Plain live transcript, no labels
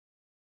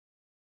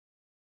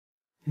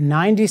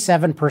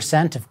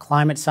97% of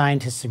climate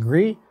scientists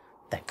agree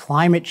that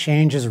climate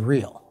change is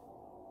real.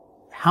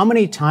 How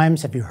many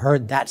times have you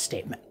heard that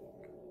statement?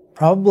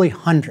 Probably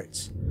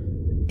hundreds.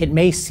 It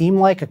may seem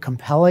like a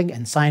compelling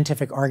and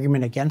scientific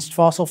argument against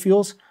fossil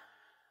fuels,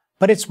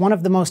 but it's one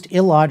of the most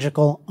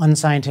illogical,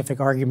 unscientific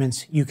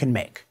arguments you can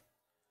make.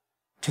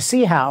 To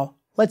see how,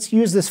 let's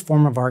use this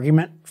form of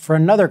argument for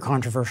another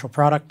controversial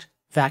product,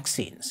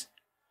 vaccines.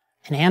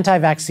 An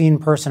anti-vaccine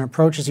person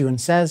approaches you and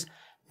says,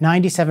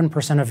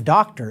 97% of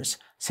doctors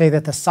say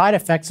that the side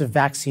effects of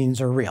vaccines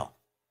are real.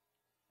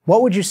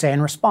 What would you say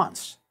in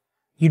response?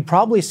 You'd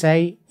probably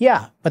say,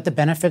 yeah, but the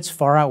benefits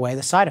far outweigh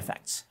the side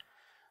effects.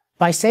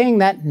 By saying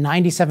that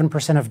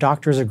 97% of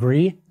doctors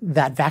agree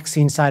that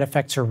vaccine side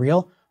effects are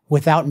real,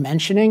 without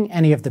mentioning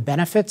any of the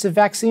benefits of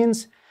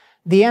vaccines,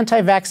 the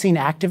anti-vaccine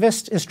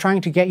activist is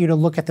trying to get you to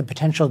look at the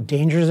potential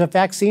dangers of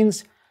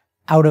vaccines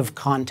out of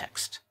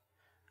context.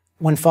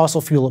 When fossil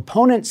fuel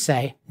opponents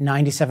say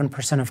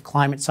 97% of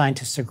climate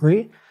scientists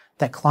agree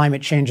that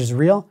climate change is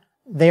real,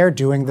 they are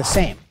doing the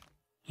same.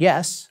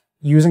 Yes,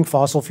 using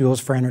fossil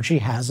fuels for energy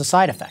has a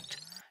side effect,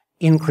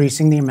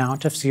 increasing the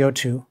amount of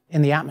CO2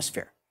 in the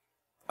atmosphere.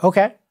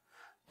 Okay,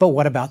 but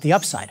what about the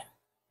upside?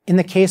 In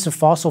the case of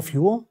fossil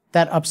fuel,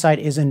 that upside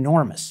is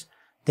enormous.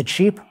 The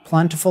cheap,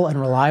 plentiful,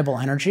 and reliable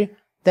energy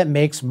that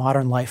makes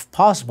modern life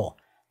possible,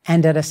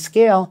 and at a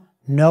scale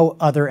no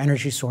other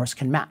energy source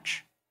can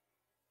match.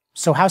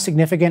 So how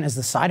significant is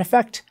the side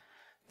effect?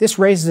 This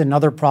raises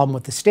another problem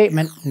with the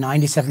statement,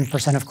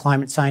 97% of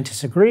climate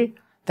scientists agree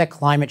that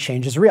climate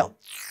change is real.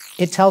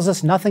 It tells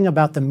us nothing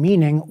about the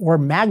meaning or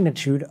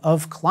magnitude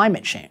of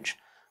climate change,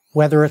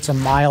 whether it's a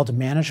mild,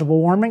 manageable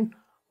warming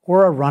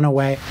or a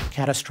runaway,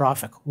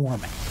 catastrophic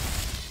warming.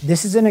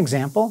 This is an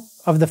example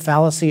of the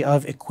fallacy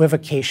of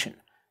equivocation,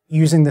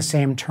 using the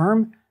same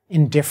term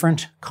in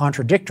different,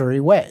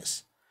 contradictory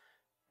ways.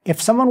 If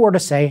someone were to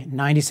say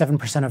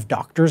 97% of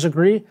doctors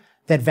agree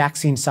that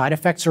vaccine side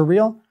effects are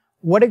real,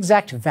 what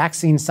exact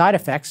vaccine side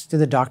effects do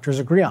the doctors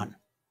agree on?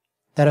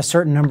 That a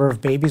certain number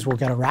of babies will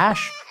get a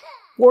rash?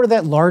 Or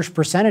that large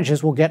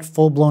percentages will get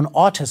full-blown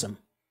autism?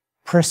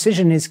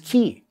 Precision is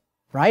key,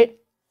 right?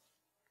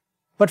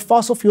 But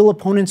fossil fuel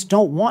opponents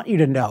don't want you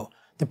to know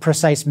the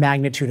precise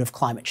magnitude of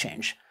climate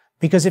change,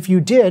 because if you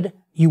did,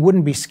 you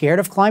wouldn't be scared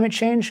of climate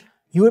change,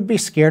 you would be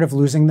scared of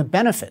losing the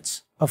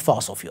benefits of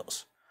fossil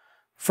fuels.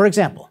 For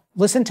example,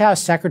 listen to how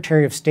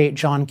Secretary of State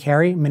John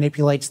Kerry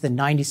manipulates the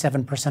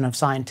 97% of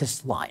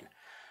scientists line.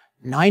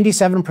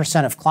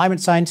 97% of climate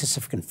scientists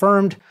have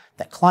confirmed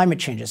that climate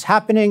change is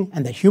happening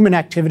and that human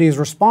activity is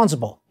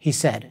responsible, he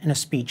said in a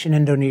speech in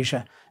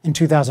Indonesia in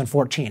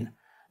 2014.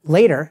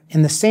 Later,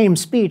 in the same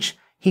speech,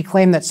 he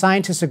claimed that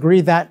scientists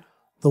agree that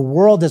the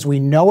world as we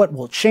know it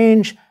will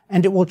change,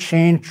 and it will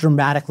change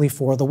dramatically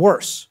for the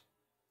worse.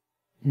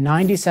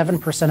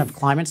 97% of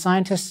climate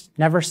scientists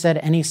never said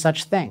any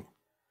such thing.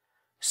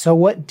 So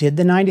what did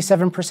the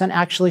 97%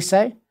 actually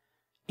say?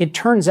 It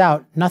turns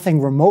out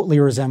nothing remotely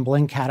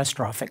resembling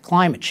catastrophic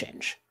climate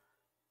change.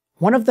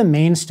 One of the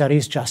main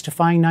studies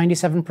justifying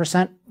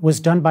 97% was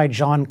done by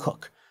John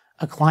Cook,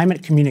 a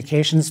climate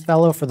communications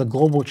fellow for the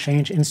Global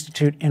Change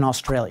Institute in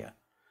Australia.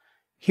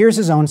 Here's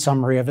his own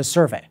summary of his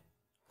survey.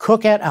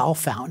 Cook et al.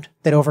 Found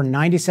that over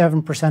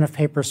 97% of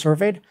papers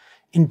surveyed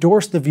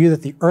endorsed the view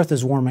that the Earth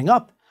is warming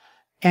up,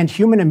 and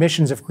human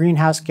emissions of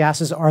greenhouse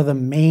gases are the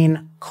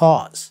main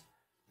cause.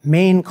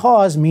 Main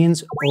cause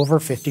means over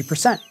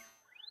 50%.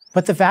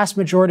 But the vast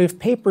majority of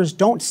papers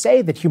don't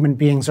say that human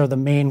beings are the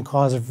main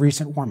cause of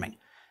recent warming.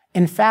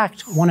 In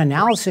fact, one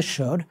analysis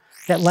showed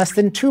that less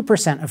than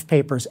 2% of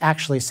papers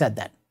actually said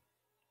that.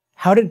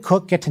 How did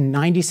Cook get to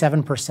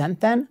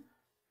 97% then?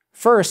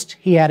 First,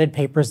 he added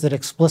papers that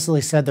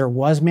explicitly said there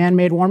was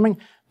man-made warming,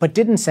 but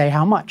didn't say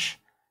how much.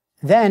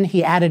 Then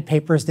he added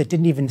papers that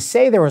didn't even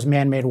say there was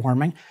man-made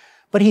warming,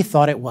 but he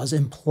thought it was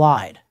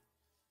implied.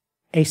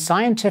 A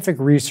scientific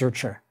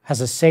researcher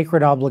has a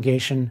sacred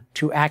obligation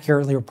to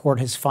accurately report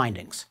his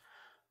findings.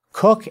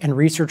 Cook and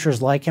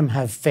researchers like him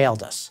have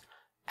failed us,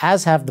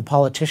 as have the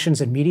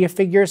politicians and media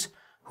figures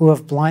who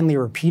have blindly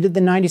repeated the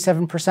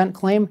 97%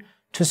 claim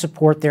to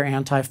support their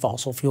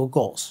anti-fossil fuel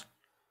goals.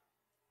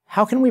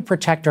 How can we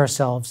protect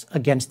ourselves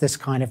against this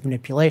kind of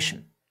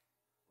manipulation?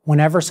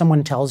 Whenever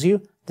someone tells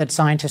you that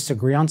scientists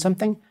agree on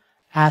something,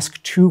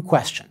 ask two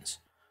questions.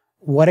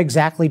 What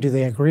exactly do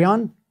they agree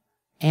on?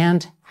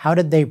 And how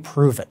did they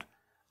prove it?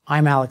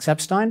 I'm Alex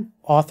Epstein,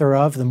 author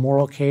of The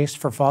Moral Case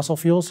for Fossil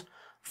Fuels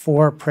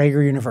for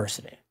Prager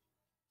University.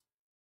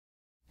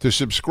 To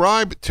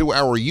subscribe to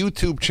our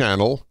YouTube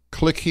channel,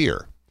 click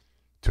here.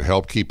 To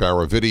help keep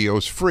our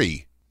videos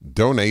free,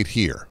 donate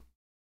here.